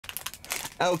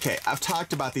Okay, I've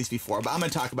talked about these before, but I'm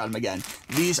going to talk about them again.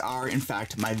 These are, in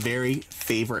fact, my very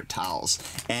favorite towels.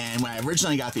 And when I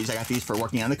originally got these, I got these for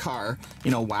working on the car, you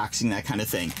know, waxing, that kind of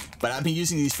thing. But I've been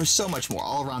using these for so much more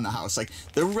all around the house. Like,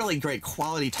 they're really great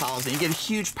quality towels, and you get a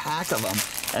huge pack of them,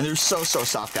 and they're so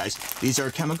soft, guys. These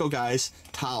are Chemical Guys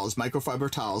towels, microfiber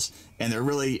towels, and they're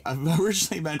really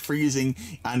originally meant for using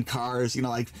on cars, you know,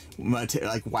 like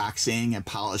waxing and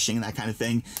polishing and that kind of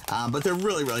thing. But they're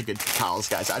really good towels,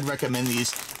 guys. I'd recommend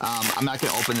these. I'm not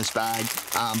going to open this bag,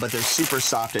 but they're super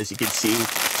soft, as you can see.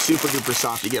 Super duper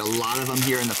soft. You get a lot of them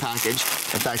here in the package.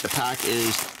 In fact, the pack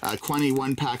is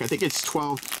 21 pack. I think it's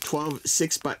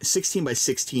 16 by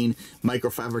 16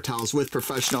 microfiber towels with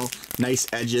professional nice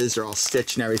edges. They're all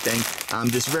stitched and everything.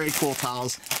 Just very cool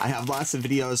towels. I have lots of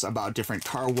videos about different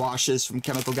car washes from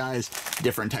Chemical Guys,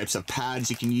 different types of pads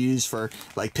you can use for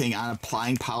like putting on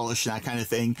applying polish and that kind of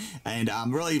thing. And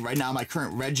really right now my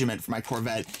current regiment for my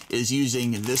Corvette is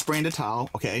using this brand of towel,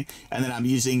 okay, and then I'm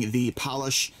using the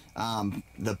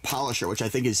polisher, which I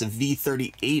think is a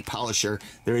V38 polisher.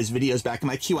 There is videos back in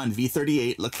my queue on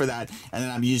V38, look for that. And then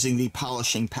I'm using the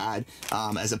polishing pad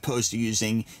as opposed to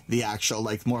using the actual,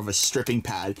 like, more of a stripping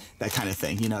pad, that kind of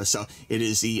thing, you know. So it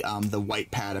is the white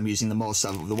pad. I'm using the most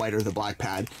of the white or the black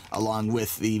pad along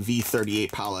with the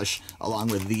V38 polish along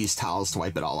with these towels to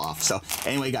wipe it all off. So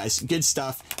anyway, guys, good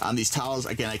stuff. These towels,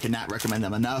 again, I cannot recommend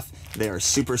them enough. They are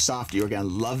super soft. You're gonna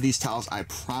love these towels, I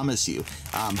promise you.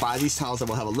 Buy these towels. I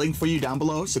will have a link for you down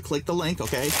below, so click the link,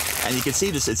 okay? And you can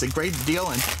see this, it's a great deal.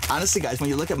 And honestly, guys, when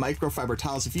you look at microfiber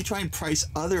towels, if you try and price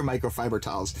other microfiber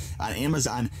towowels on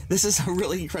Amazon, this is a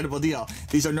really incredible deal.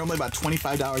 These are normally about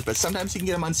 $25, but sometimes you can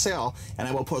get them on sale, and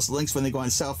I will post links when they go on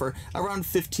sale for around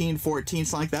 15, 14,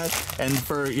 something like that. And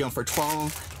for, you know, for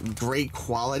 12 great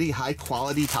quality, high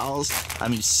quality towels, I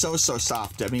mean, so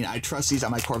soft. I mean, I trust these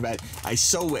on my Corvette. I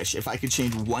so wish if I could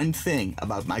change one thing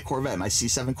about my Corvette, my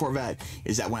C7 Corvette,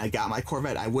 is that when I got my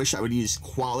Corvette, I wish I would use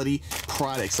quality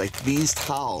products like these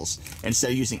towels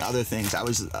instead of using other things. I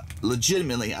was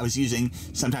legitimately, I was using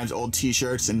sometimes old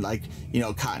t-shirts and, like, you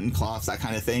know, cotton cloths, that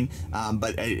kind of thing.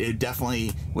 But it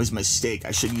definitely was a mistake.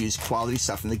 I should use quality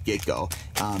stuff from the get-go.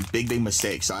 Big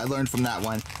mistake. So I learned from that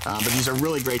one. But these are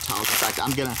really great towels. In fact,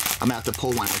 I'm gonna have to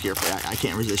pull one out here. I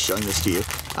can't resist showing this to you.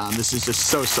 This is just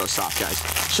so soft, guys.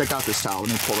 Check out this towel.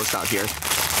 Let me pull this out here.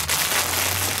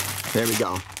 There we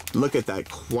go. Look at that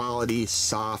quality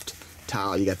soft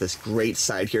towel. You got this great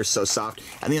side here, so soft,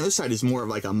 and the other side is more of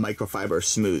like a microfiber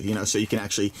smooth, you know, so you can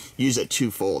actually use it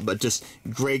twofold. But just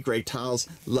great towels.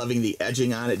 Loving the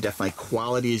edging on it. Definitely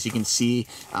quality, as you can see.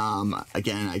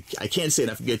 Again, I can't say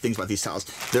enough good things about these towels.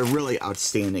 They're really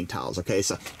outstanding towels. Okay,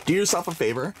 so do yourself a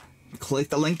favor, click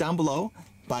the link down below.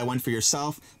 Buy one for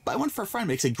yourself, buy one for a friend.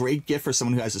 Makes a great gift for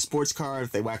someone who has a sports car.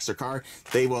 If they wax their car,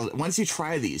 they will, once you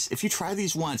try these, if you try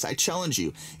these once, I challenge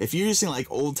you, if you're using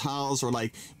like old towels or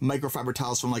like microfiber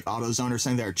towels from like AutoZone or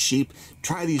something that are cheap,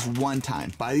 try these one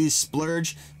time. Buy these,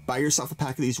 splurge, buy yourself a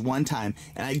pack of these one time,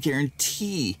 and I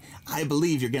guarantee, I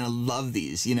believe you're gonna love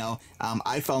these. You know,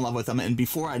 I fell in love with them, and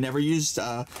before I never used,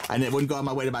 I wouldn't go on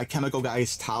my way to buy Chemical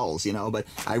Guys towels, you know, but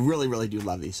I really do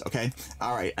love these. Okay,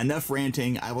 all right, enough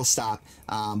ranting. I will stop.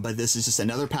 But this is just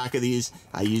another pack of these.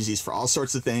 I use these for all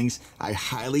sorts of things. I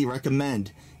highly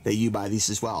recommend that you buy these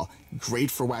as well. Great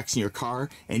for waxing your car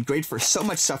and great for so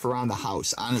much stuff around the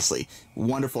house. Honestly,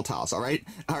 wonderful towels. All right,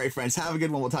 friends, have a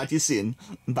good one. We'll talk to you soon.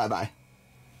 Bye.